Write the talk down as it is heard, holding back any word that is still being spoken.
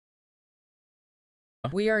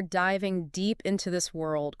We are diving deep into this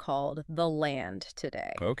world called the land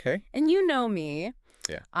today. Okay. And you know me,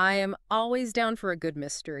 Yeah. I am always down for a good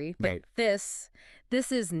mystery, but Right. this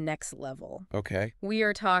is next level. Okay. We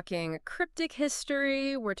are talking cryptic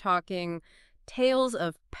history, we're talking tales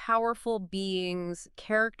of powerful beings,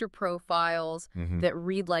 character profiles Mm-hmm. that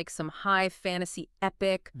read like some high fantasy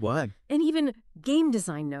epic, What? and even game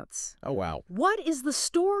design notes. Oh, wow. What is the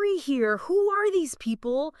story here? Who are these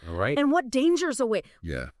people? All right. And what dangers await?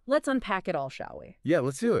 Yeah. Let's unpack it all, shall we? Yeah,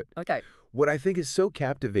 let's do it. Okay. What I think is so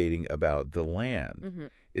captivating about The Land Mm-hmm.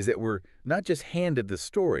 is that we're not just handed the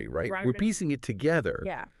story, right? Right. We're piecing it together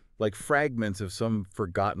Yeah. like fragments of some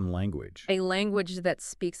forgotten language. A language that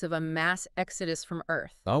speaks of a mass exodus from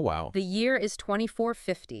Earth. Oh, wow. The year is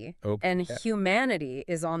 2450, Okay. and humanity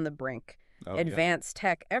is on the brink. Okay. Advanced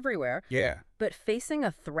tech everywhere, Yeah. but facing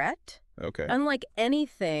a threat? Okay. Unlike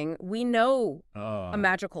anything we know, a Uh,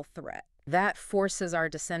 magical threat. That forces our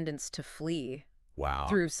descendants to flee wow.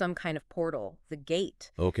 through some kind of portal, the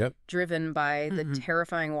gate, Okay. driven by the Mhm.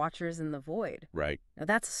 terrifying watchers in the void. Right. Now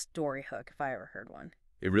that's a story hook if I ever heard one.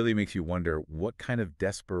 It really makes you wonder what kind of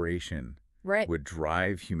desperation Right. would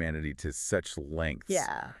drive humanity to such lengths.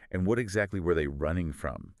 Yeah. And what exactly were they running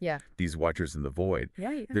from? Yeah. These watchers in the void.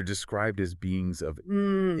 Yeah. They're described as beings of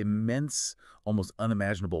immense, almost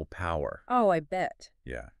unimaginable power. Oh, I bet.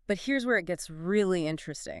 Yeah. But here's where it gets really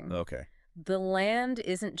interesting. Okay. The land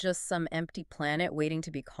isn't just some empty planet waiting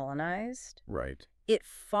to be colonized. Right. It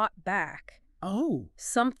fought back. Oh,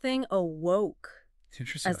 Something awoke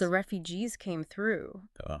interesting. as the refugees came through.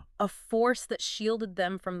 Uh, A force that shielded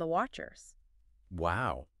them from the Watchers.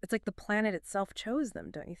 wow. It's like the planet itself chose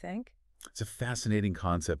them, don't you think? It's a fascinating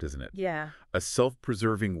concept, isn't it? Yeah. A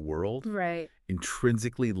self-preserving world Right.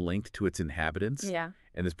 intrinsically linked to its inhabitants Yeah.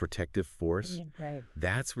 and this protective force. Right.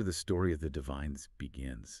 That's where the story of the divines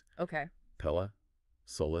begins. Okay. Pella,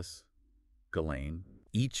 Solus, Ghislaine,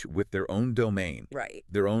 each with their own domain, Right.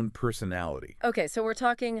 their own personality. Okay, so we're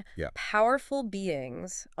talking Yeah. powerful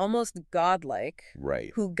beings, almost godlike,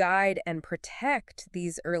 Right. who guide and protect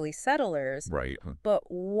these early settlers. Right. But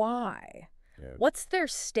why? Yeah. What's their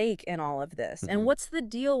stake in all of this? Mhm. And what's the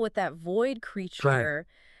deal with that void creature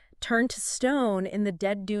turned to stone in the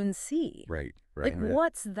Dead Dune Sea? Right. Like, Right.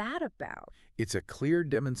 what's that about? It's a clear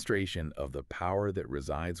demonstration of the power that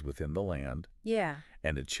resides within the land Yeah.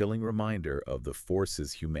 and a chilling reminder of the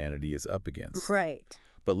forces humanity is up against. Right.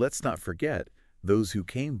 But let's not forget those who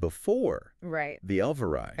came before Right. the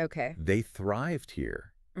Elverai. Okay. They thrived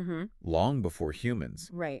here Mm-hmm. long before humans,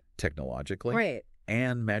 Right. technologically Right.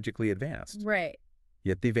 and magically advanced. Right.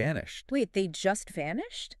 Yet they vanished. Wait, they just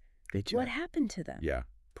vanished? They just, What happened to them? yeah,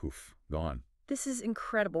 poof, gone. This is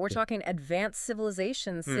incredible. We're talking advanced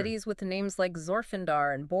civilizations, Hmm. cities with names like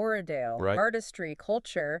Zorfindar and Borodale, Right. artistry,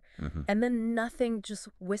 culture, Mhm. and then nothing, just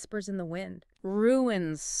whispers in the wind.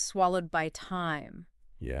 Ruins swallowed by time,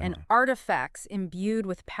 Yeah. and artifacts imbued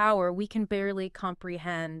with power we can barely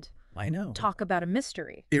comprehend. I know. Talk about a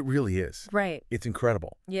mystery. It really is. Right. It's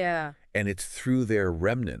incredible. Yeah. And it's through their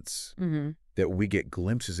remnants Mm-hmm. that we get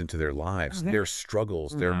glimpses into their lives, Okay. their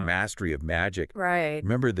struggles, their Mhm. mastery of magic. Right.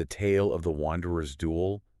 Remember the tale of the Wanderer's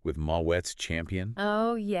duel with Mawet's champion?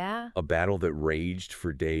 Oh, yeah. A battle that raged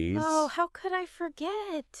for days, Oh, how could I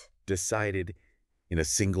forget? decided in a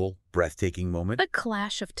single breathtaking moment. The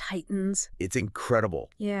clash of titans. It's incredible.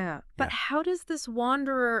 Yeah. But Yeah. how does this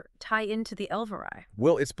wanderer tie into the Elverai?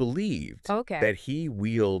 Well, it's believed Okay. that he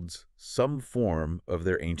wields some form of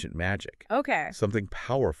their ancient magic, Okay. something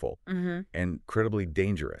powerful Mm-hmm. and incredibly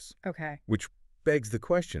dangerous, Okay. which begs the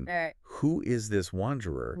question, Right. who is this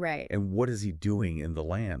wanderer Right. and what is he doing in the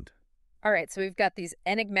land? All right. So we've got these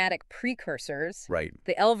enigmatic precursors, Right.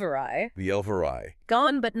 the Elverai, The Elverai.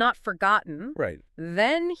 gone but not forgotten. Right.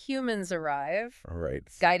 Then humans arrive, All right.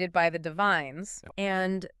 guided by the divines,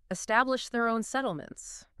 and establish their own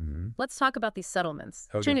settlements. Mhm. Let's talk about these settlements.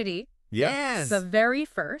 Okay. Trinity, Yes. the very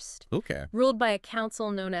first, Okay. ruled by a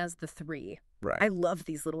council known as the Three. Right. I love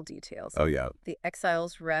these little details. Oh, yeah. The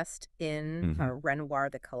exiles rest in Mhm.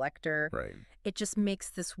 Renoir the Collector. Right. It just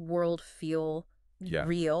makes this world feel Yeah.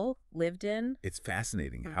 real, lived in. It's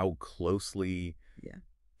fascinating Mm. how closely Yeah.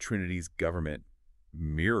 Trinity's government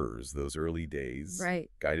mirrors those early days,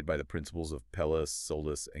 Right, guided by the principles of Pella,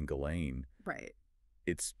 Solus, and Ghislaine. right.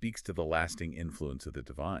 It speaks to the lasting influence of the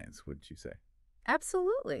divines, wouldn't you say?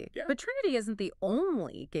 Absolutely. Yeah. But Trinity isn't the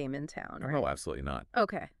only game in town, right? No, absolutely not.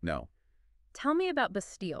 Okay. No. Tell me about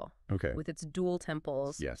Bastille, Okay. with its dual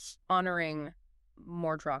temples, Yes. honoring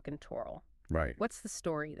Mordroc and Toril. Right. What's the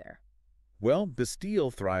story there? Well,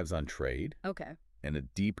 Bastille thrives on trade Okay. and a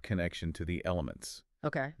deep connection to the elements.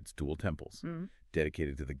 Okay. its dual temples, Mm.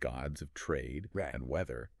 dedicated to the gods of trade Right. and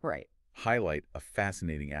weather, Right. highlight a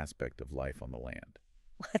fascinating aspect of life on the land.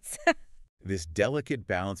 What's This delicate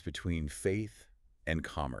balance between faith and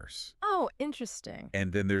commerce. Oh, interesting.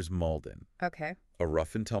 And then there's Malden, Okay. a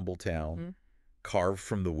rough-and-tumble town, Mhm. carved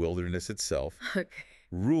from the wilderness itself, Okay.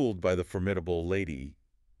 ruled by the formidable Lady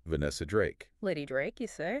Vanessa Drake. Lady Drake, you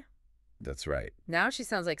say? That's right. Now she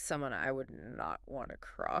sounds like someone I would not want to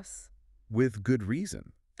cross. With good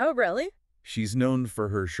reason. Oh, really? She's known for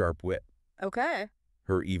her sharp wit, Okay.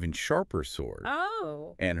 her even sharper sword,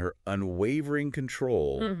 Oh. and her unwavering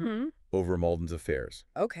control Mm-hmm. over Malden's affairs.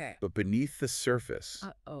 Okay. But beneath the surface,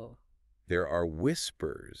 Uh-oh. there are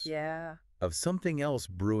whispers Yeah. of something else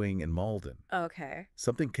brewing in Malden. Okay.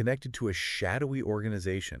 Something connected to a shadowy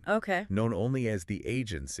organization Okay. known only as the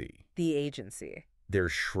Agency. The agency. They're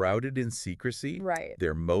shrouded in secrecy, Right.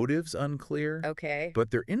 their motives unclear, Okay. but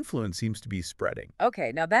their influence seems to be spreading.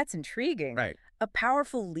 Okay, now that's intriguing. Right. A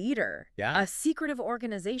powerful leader. Yeah. A secretive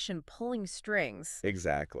organization pulling strings.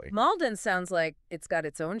 Exactly. Malden sounds like it's got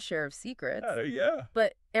its own share of secrets. Yeah.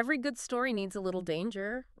 But every good story needs a little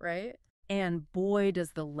danger, right? And boy,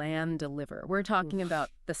 does the land deliver. We're talking about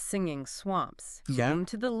the singing swamps. Yeah. Home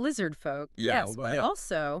to the lizard folk. Yeah, Yes, well, but yeah.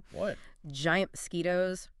 also What? giant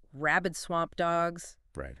mosquitoes, rabid swamp dogs,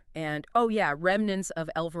 Right. and, oh yeah, remnants of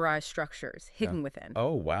Elverai structures hidden within.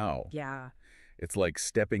 Oh, wow. Yeah, It's like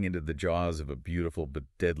stepping into the jaws of a beautiful but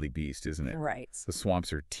deadly beast, isn't it? right. The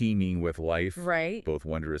swamps are teeming with life, Right. both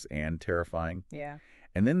wondrous and terrifying. Yeah.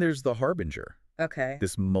 And then there's the Harbinger, Okay.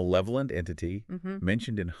 this malevolent entity Mm-hmm.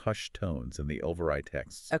 mentioned in hushed tones in the Elverai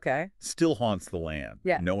texts. Okay. Still haunts the land.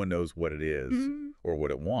 Yeah. No one knows what it is Mhm. or what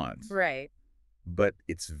it wants. Right. But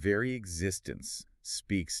its very existence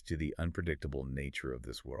speaks to the unpredictable nature of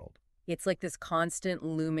this world. It's like this constant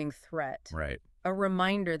looming threat. Right. A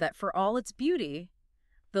reminder that for all its beauty,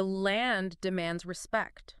 the land demands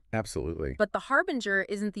respect. Absolutely. But the Harbinger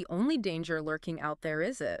isn't the only danger lurking out there,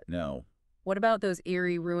 is it? No. What about those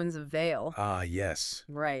eerie ruins of Vale? Ah, yes.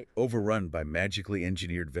 Right. Overrun by magically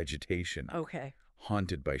engineered vegetation, Okay.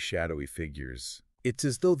 haunted by shadowy figures. It's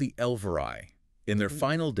as though the Elverai, in their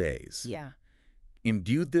final days, Yeah.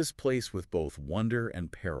 imbued this place with both wonder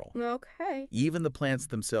and peril. Okay. Even the plants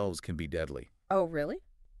themselves can be deadly. Oh, really?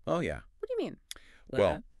 Oh, yeah. What do you mean?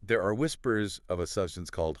 Well, there are whispers of a substance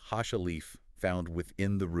called hasha leaf found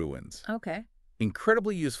within the ruins. Okay.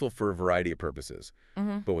 Incredibly useful for a variety of purposes,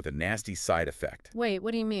 Mm-hmm. but with a nasty side effect. Wait,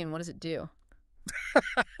 what do you mean? What does it do?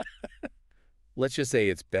 Let's just say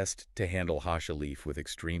it's best to handle hasha leaf with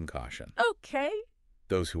extreme caution. Okay.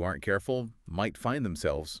 Those who aren't careful might find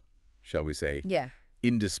themselves, shall we say, Yeah.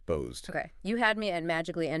 indisposed. Okay. You had me at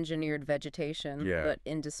magically engineered vegetation, Yeah. but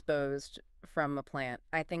indisposed from a plant.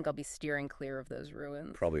 I think I'll be steering clear of those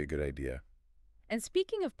ruins. Probably a good idea. And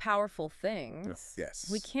speaking of powerful things, Yes.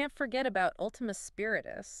 we can't forget about Ultimus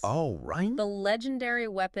Spiritus, Oh, right. the legendary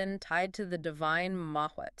weapon tied to the divine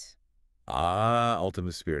Mahwat. Ah,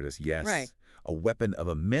 Ultimus Spiritus, yes. Right. A weapon of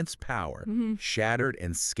immense power, Mhm. shattered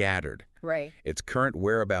and scattered. Right. Its current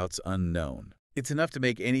whereabouts unknown. It's enough to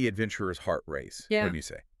make any adventurer's heart race, Yeah. wouldn't you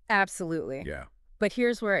say? Absolutely. Yeah. But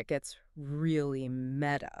here's where it gets really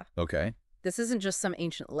meta. Okay. This isn't just some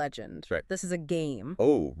ancient legend. Right. This is a game.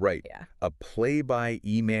 Oh, right. Yeah. A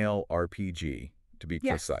play-by-email RPG, to be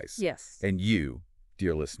Yes. precise. Yes. And you,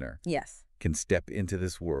 dear listener, Yes. can step into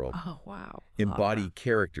this world, Oh, wow. embody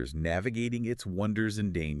characters navigating its wonders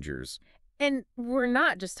and dangers. And we're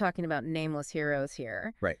not just talking about nameless heroes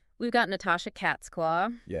here. Right. We've got Natasha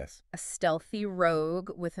Catsclaw, Yes. a stealthy rogue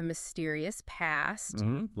with a mysterious past,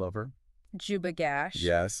 Mm-hmm. Love her. Juba Gash,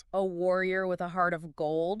 Yes. a warrior with a heart of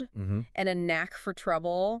gold Mm-hmm. and a knack for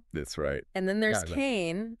trouble. That's right. And then there's Yeah,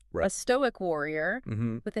 Cain, a Right. stoic warrior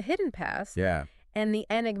Mm-hmm. with a hidden past, Yeah, and the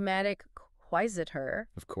enigmatic Quieter,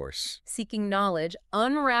 of course. seeking knowledge,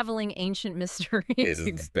 unraveling ancient mysteries.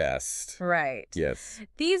 It's best. Right. Yes.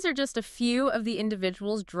 These are just a few of the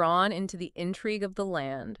individuals drawn into the intrigue of the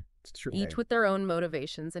land, It's true. each with their own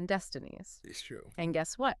motivations and destinies. It's true. And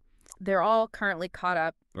guess what? They're all currently caught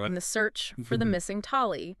up in the search for the missing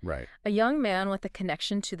Tali, Right. a young man with a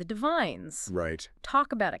connection to the divines. Right.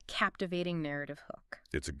 Talk about a captivating narrative hook.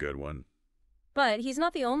 It's a good one. But he's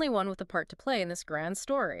not the only one with a part to play in this grand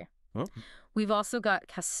story. Oh. We've also got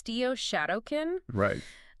Castillo Shadowkin, Right.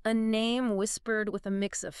 a name whispered with a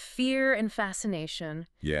mix of fear and fascination.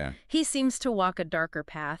 Yeah. He seems to walk a darker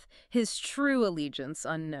path, his true allegiance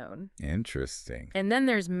unknown. Interesting. And then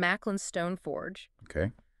there's Macklin Stoneforge,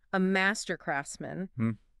 Okay. a master craftsman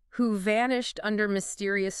Hmm. who vanished under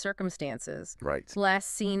mysterious circumstances, Right. last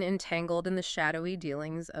seen entangled in the shadowy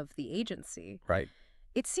dealings of the agency. Right.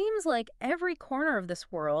 It seems like every corner of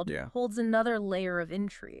this world Yeah. holds another layer of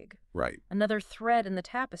intrigue, Right. another thread in the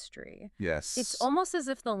tapestry. Yes. It's almost as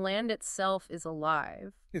if the land itself is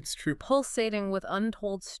alive, It's true. pulsating with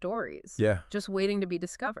untold stories, Yeah. just waiting to be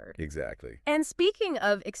discovered. Exactly. And speaking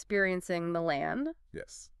of experiencing the land,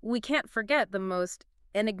 Yes. we can't forget the most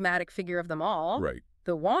enigmatic figure of them all, Right.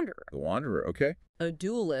 the Wanderer. The Wanderer, okay. A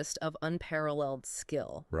duelist of unparalleled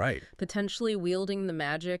skill, Right. potentially wielding the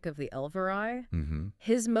magic of the Elverai. Mm-hmm.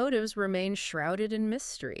 His motives remain shrouded in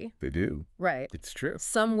mystery. They do. Right. It's true.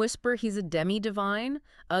 Some whisper he's a demi-divine,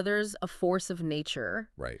 others a force of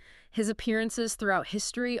nature. Right. His appearances throughout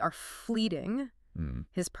history are fleeting. Mm.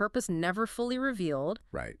 His purpose never fully revealed.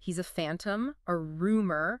 Right. He's a phantom, a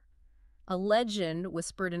rumor, a legend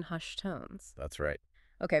whispered in hushed tones. That's right.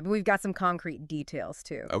 Okay, but we've got some concrete details,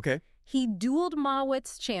 too. Okay. He dueled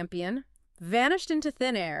Mawit's champion, vanished into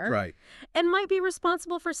thin air, Right. and might be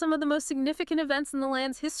responsible for some of the most significant events in the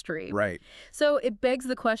land's history. Right. So it begs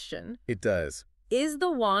the question, It does. is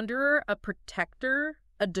the Wanderer a protector,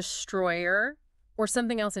 a destroyer, or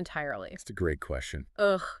something else entirely? It's a great question.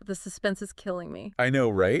 Ugh, the suspense is killing me. I know,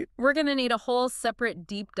 right? We're going to need a whole separate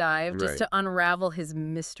deep dive just Right. to unravel his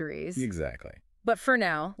mysteries. Exactly. But for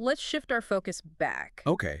now, let's shift our focus back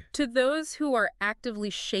Okay. to those who are actively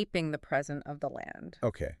shaping the present of the land,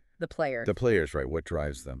 Okay. the players. The players, right? What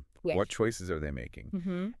drives them? Yes. What choices are they making?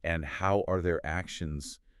 Mm-hmm. And how are their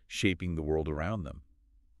actions shaping the world around them?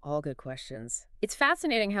 All good questions. It's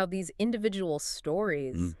fascinating how these individual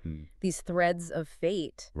stories, Mm-hmm. these threads of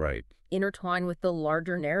fate, Right. intertwine with the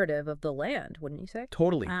larger narrative of the land, wouldn't you say?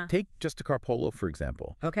 Totally. Ah. Take Justicar Polo, for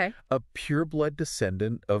example. Okay. A pureblood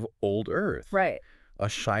descendant of Old Earth. Right. A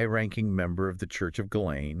shy-ranking member of the Church of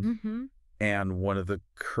Ghislaine. Mm-hmm. And one of the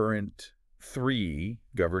current 3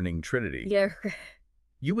 governing Trinity. Yeah.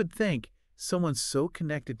 You would think someone so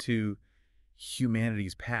connected to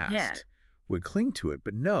humanity's past Yeah. would cling to it,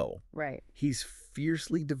 but no. Right. He's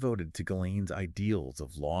fiercely devoted to Ghislaine's ideals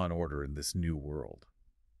of law and order in this new world.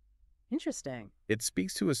 Interesting. It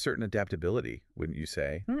speaks to a certain adaptability, wouldn't you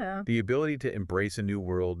say? Yeah. The ability to embrace a new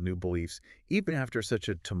world, new beliefs, even after such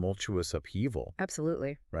a tumultuous upheaval,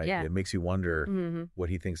 Absolutely. right? Yeah. It makes you wonder Mm-hmm. what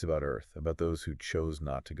he thinks about Earth, about those who chose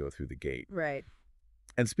not to go through the gate. Right.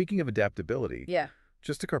 And speaking of adaptability, Yeah.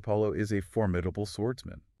 Justicar Polo is a formidable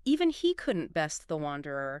swordsman. Even he couldn't best the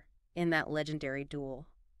Wanderer in that legendary duel.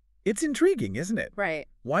 It's intriguing, isn't it? Right.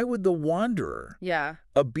 Why would the Wanderer, Yeah.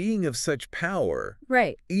 a being of such power,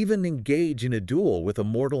 Right. even engage in a duel with a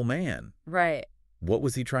mortal man? Right. What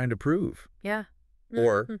was he trying to prove? Yeah.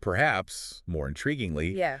 Or Mhm. perhaps, more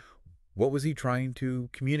intriguingly, Yeah. what was he trying to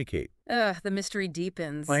communicate? The mystery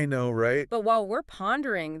deepens. I know, right? But while we're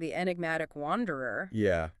pondering the enigmatic Wanderer,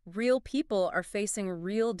 Yeah. real people are facing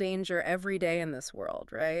real danger every day in this world,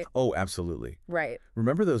 right? Oh, absolutely. Right.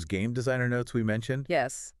 Remember those game designer notes we mentioned?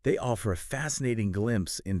 Yes. They offer a fascinating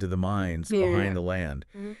glimpse into the minds Yeah. behind the land.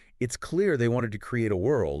 Mhm. It's clear they wanted to create a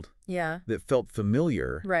world Yeah. that felt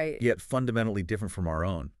familiar, Right. yet fundamentally different from our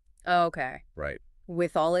own. Okay. Right.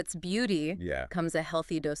 With all its beauty Yeah, comes a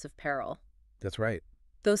healthy dose of peril. that's right.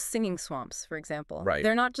 Those singing swamps, for example. Right.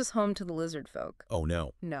 They're not just home to the lizard folk. Oh,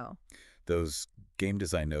 no. No. Those game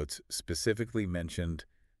design notes specifically mentioned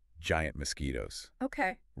giant mosquitoes,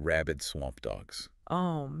 Okay. rabid swamp dogs,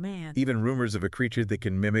 Oh, man. even rumors of a creature that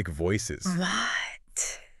can mimic voices,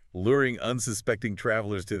 What? luring unsuspecting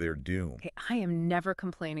travelers to their doom. Okay, I am never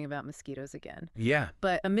complaining about mosquitoes again. Yeah,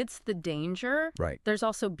 But amidst the danger, right. there's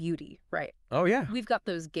also beauty, right? Oh, yeah. We've got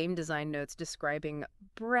those game design notes describing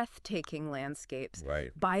breathtaking landscapes,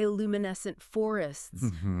 Right. bioluminescent forests,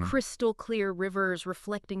 Mhm. crystal clear rivers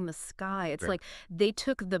reflecting the sky. It's Right. like they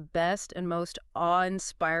took the best and most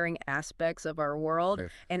awe-inspiring aspects of our world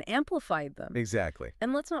Right. and amplified them. Exactly.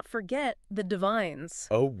 And let's not forget the divines.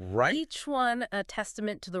 Oh, right. Each one a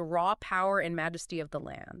testament to the raw power and majesty of the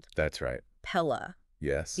land. That's right. Pella,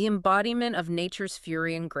 Yes. the embodiment of nature's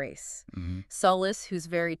fury and grace. Mhm. Sullus, whose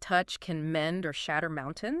very touch can mend or shatter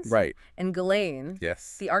mountains. Right. And Ghislaine,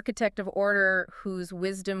 Yes. the architect of order whose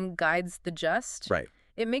wisdom guides the just. Right.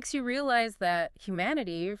 It makes you realize that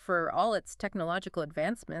humanity, for all its technological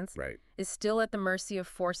advancements, Right. is still at the mercy of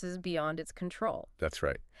forces beyond its control. That's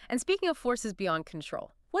right. And speaking of forces beyond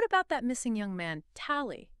control, what about that missing young man,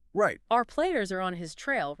 Tally? Right. Our players are on his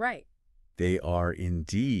trail, right? They are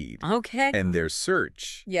indeed. Okay. And their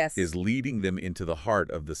search Yes. is leading them into the heart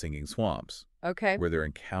of the Singing Swamps, Okay. where they're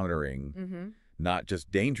encountering Mm-hmm. not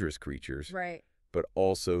just dangerous creatures, Right. but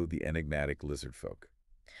also the enigmatic lizard folk.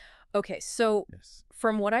 Okay, so Yes.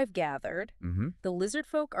 from what I've gathered, Mm-hmm. the lizard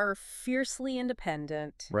folk are fiercely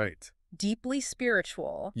independent, Right. deeply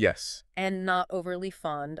spiritual, Yes. and not overly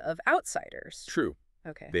fond of outsiders. True.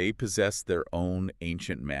 Okay. They possess their own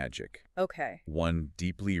ancient magic, Okay. one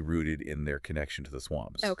deeply rooted in their connection to the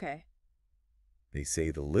swamps. Okay. They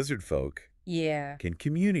say the lizard folk Yeah. can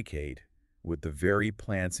communicate with the very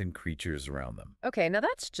plants and creatures around them. Okay, now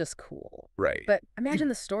that's just cool. Right. But imagine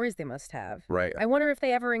the stories they must have. Right. I wonder if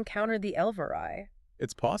they ever encountered the Elverai.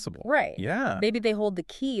 It's possible. Right. Yeah. Maybe they hold the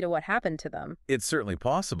key to what happened to them. It's certainly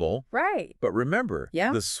possible. Right. But remember,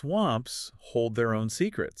 Yeah. the swamps hold their own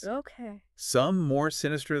secrets. Okay. Some more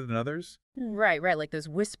sinister than others. Right, right. Like those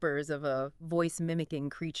whispers of a voice-mimicking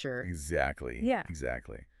creature. Exactly. Yeah.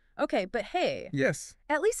 Exactly. Okay, but hey, Yes.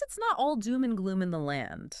 at least it's not all doom and gloom in the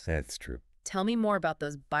land. That's true. Tell me more about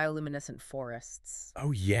those bioluminescent forests.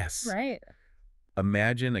 Oh, yes. Right.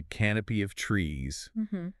 Imagine a canopy of trees,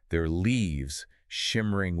 Mm-hmm. their leaves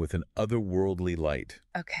shimmering with an otherworldly light,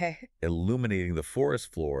 Okay. illuminating the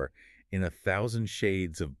forest floor in 1,000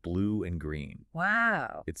 shades of blue and green.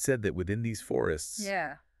 Wow. It's said that within these forests,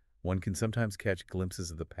 Yeah. one can sometimes catch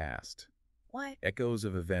glimpses of the past, What? echoes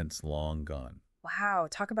of events long gone. Wow,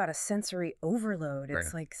 talk about a sensory overload. It's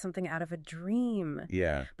Right. like something out of a dream.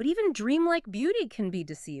 Yeah, But even dreamlike beauty can be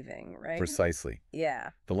deceiving, right? precisely. Yeah.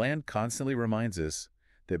 The land constantly reminds us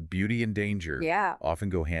that beauty and danger Yeah. often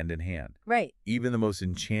go hand in hand. Right. Even the most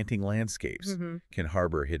enchanting landscapes Mm-hmm. can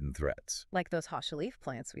harbor hidden threats. Like those Hasha leaf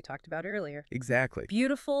plants we talked about earlier. Exactly.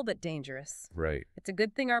 Beautiful but dangerous. Right. It's a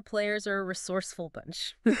good thing our players are a resourceful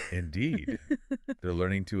bunch. Indeed. They're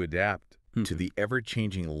learning to adapt to the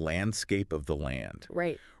ever-changing landscape of the land,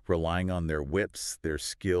 Right. relying on their wits, their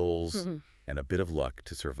skills, Mhm. and a bit of luck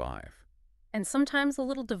to survive. And sometimes a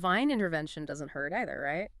little divine intervention doesn't hurt either,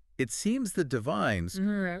 right? It seems the divines,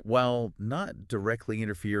 Mm-hmm. while not directly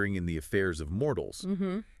interfering in the affairs of mortals,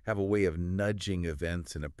 Mm-hmm. have a way of nudging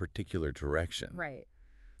events in a particular direction. Right.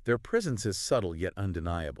 Their presence is subtle yet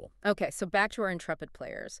undeniable. Okay, so back to our intrepid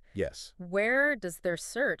players. Yes. Where does their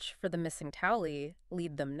search for the missing Towley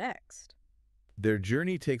lead them next? Their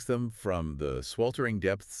journey takes them from the sweltering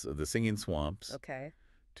depths of the Singing Swamps Okay.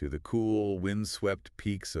 to the cool, wind-swept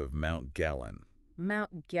peaks of Mount Gallen.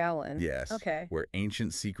 Mount Gallen. Yes. Okay. Where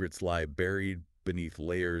ancient secrets lie buried beneath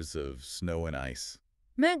layers of snow and ice.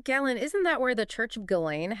 Mount Gallen, isn't that where the Church of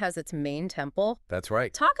Ghislaine has its main temple? That's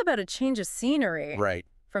right. Talk about a change of scenery. Right.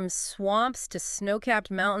 From swamps to snow-capped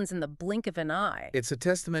mountains in the blink of an eye. It's a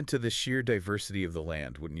testament to the sheer diversity of the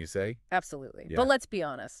land, wouldn't you say? Absolutely. Yeah. But let's be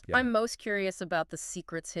honest. Yeah. I'm most curious about the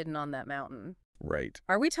secrets hidden on that mountain. Right.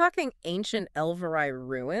 Are we talking ancient Elverai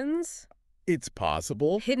ruins? It's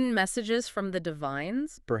possible. Hidden messages from the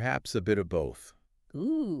divines? Perhaps a bit of both.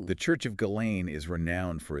 Ooh. The Church of Ghislaine is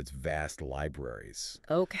renowned for its vast libraries,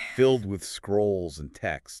 Okay. filled with scrolls and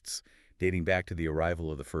texts dating back to the arrival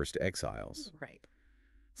of the first exiles. Right.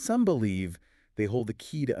 Some believe they hold the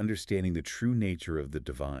key to understanding the true nature of the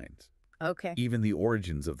divines, Okay. even the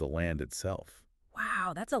origins of the land itself.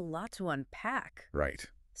 Wow, that's a lot to unpack. Right.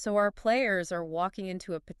 So our players are walking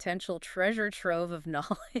into a potential treasure trove of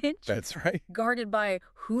knowledge That's right. guarded by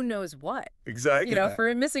who knows what. Exactly. You know, for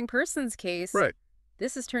a missing persons case, Right.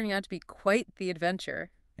 this is turning out to be quite the adventure.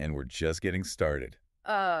 And we're just getting started.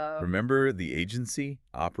 Oh. Remember the agency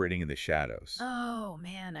operating in the shadows? Oh,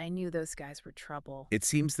 man, I knew those guys were trouble. It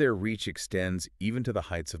seems their reach extends even to the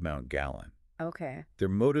heights of Mount Gallen. Okay. Their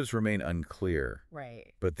motives remain unclear,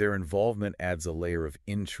 Right. but their involvement adds a layer of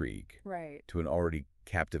intrigue Right. to an already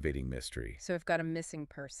captivating mystery. So we've got a missing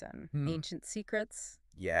person, ancient secrets,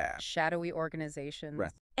 Yeah. shadowy organizations,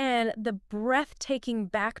 Right. and the breathtaking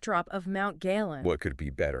backdrop of Mount Gallen. What could be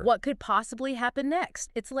better? What could possibly happen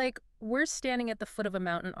next? It's like we're standing at the foot of a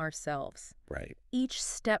mountain ourselves, Right. each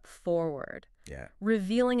step forward, Yeah.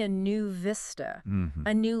 revealing a new vista, Mm-hmm.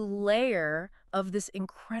 a new layer of this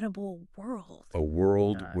incredible world. A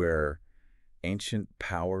world God. where ancient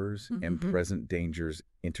powers and Mhm. present dangers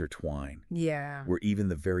intertwine, Yeah. where even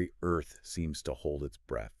the very earth seems to hold its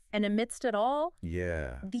breath. And amidst it all,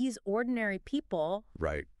 Yeah. these ordinary people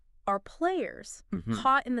Right. are players Mhm.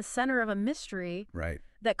 caught in the center of a mystery Right.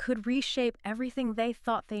 that could reshape everything they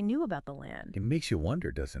thought they knew about the land. It makes you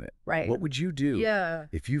wonder, doesn't it? Right. What would you do Yeah.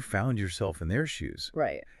 if you found yourself in their shoes?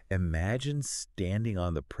 Right. Imagine standing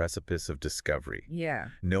on the precipice of discovery, Yeah.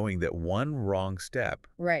 knowing that one wrong step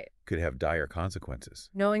Right. could have dire consequences.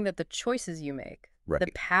 Knowing that the choices you make, the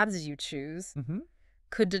Right. paths you choose, Mm-hmm.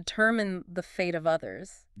 could determine the fate of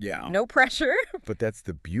others. Yeah. No pressure. But that's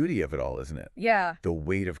the beauty of it all, isn't it? Yeah. The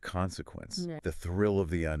weight of consequence, Yeah. the thrill of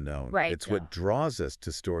the unknown. Right. It's what draws us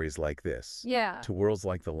to stories like this, Yeah. to worlds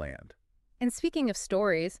like the land. And speaking of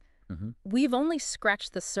stories, Mhm. we've only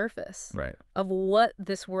scratched the surface Right. of what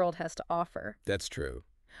this world has to offer. That's true.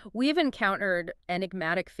 We've encountered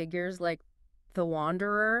enigmatic figures like the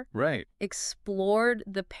Wanderer, Right. explored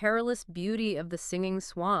the perilous beauty of the Singing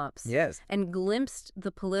Swamps Yes. and glimpsed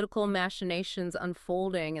the political machinations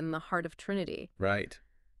unfolding in the heart of Trinity. Right.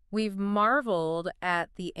 We've marveled at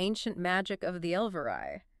the ancient magic of the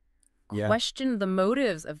Elverai, Yeah. questioned the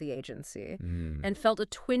motives of the agency, Mm. and felt a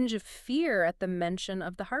twinge of fear at the mention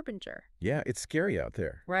of the Harbinger. Yeah, it's scary out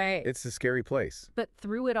there. Right. It's a scary place. But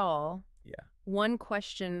through it all, Yeah. one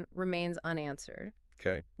question remains unanswered.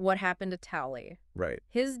 Okay. What happened to Towley? Right.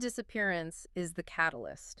 His disappearance is the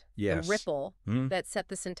catalyst, Yes. the ripple Mhm. that set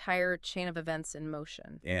this entire chain of events in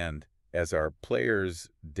motion. And as our players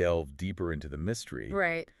delve deeper into the mystery,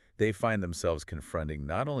 Right. they find themselves confronting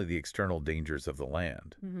not only the external dangers of the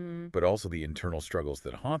land, Mm-hmm. but also the internal struggles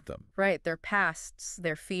that haunt them, Right. Their pasts,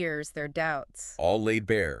 their fears, their doubts. all laid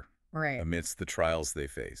bare Right. amidst the trials they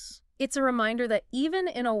face. It's a reminder that even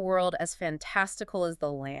in a world as fantastical as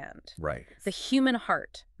the land, Right. the human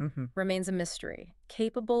heart Mm-hmm. remains a mystery,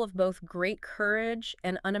 capable of both great courage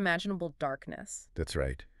and unimaginable darkness. That's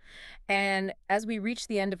right. And as we reach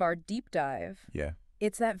the end of our deep dive, Yeah,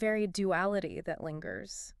 it's that very duality that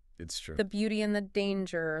lingers. it's true. The beauty and the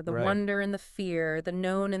danger, the Right. wonder and the fear, the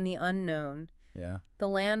known and the unknown. Yeah, The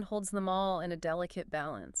land holds them all in a delicate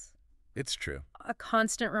balance. it's true. A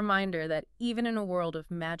constant reminder that even in a world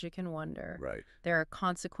of magic and wonder, Right. there are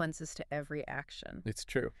consequences to every action. It's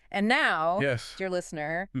true. And now, Yes. dear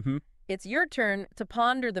listener, Mm-hmm. it's your turn to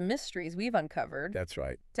ponder the mysteries we've uncovered, That's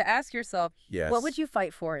right. to ask yourself, Yes. what would you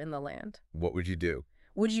fight for in the land? What would you do?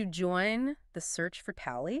 Would you join the search for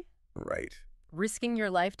Towley, Right. risking your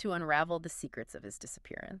life to unravel the secrets of his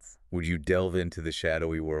disappearance? Would you delve into the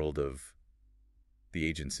shadowy world of the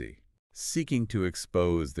agency, seeking to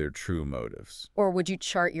expose their true motives? Or would you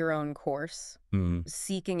chart your own course,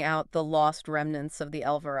 seeking out the lost remnants of the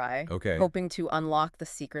Elverai, Okay. hoping to unlock the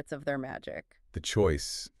secrets of their magic? The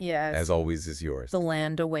choice, Yes, as always, is yours. the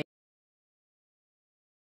land awaits.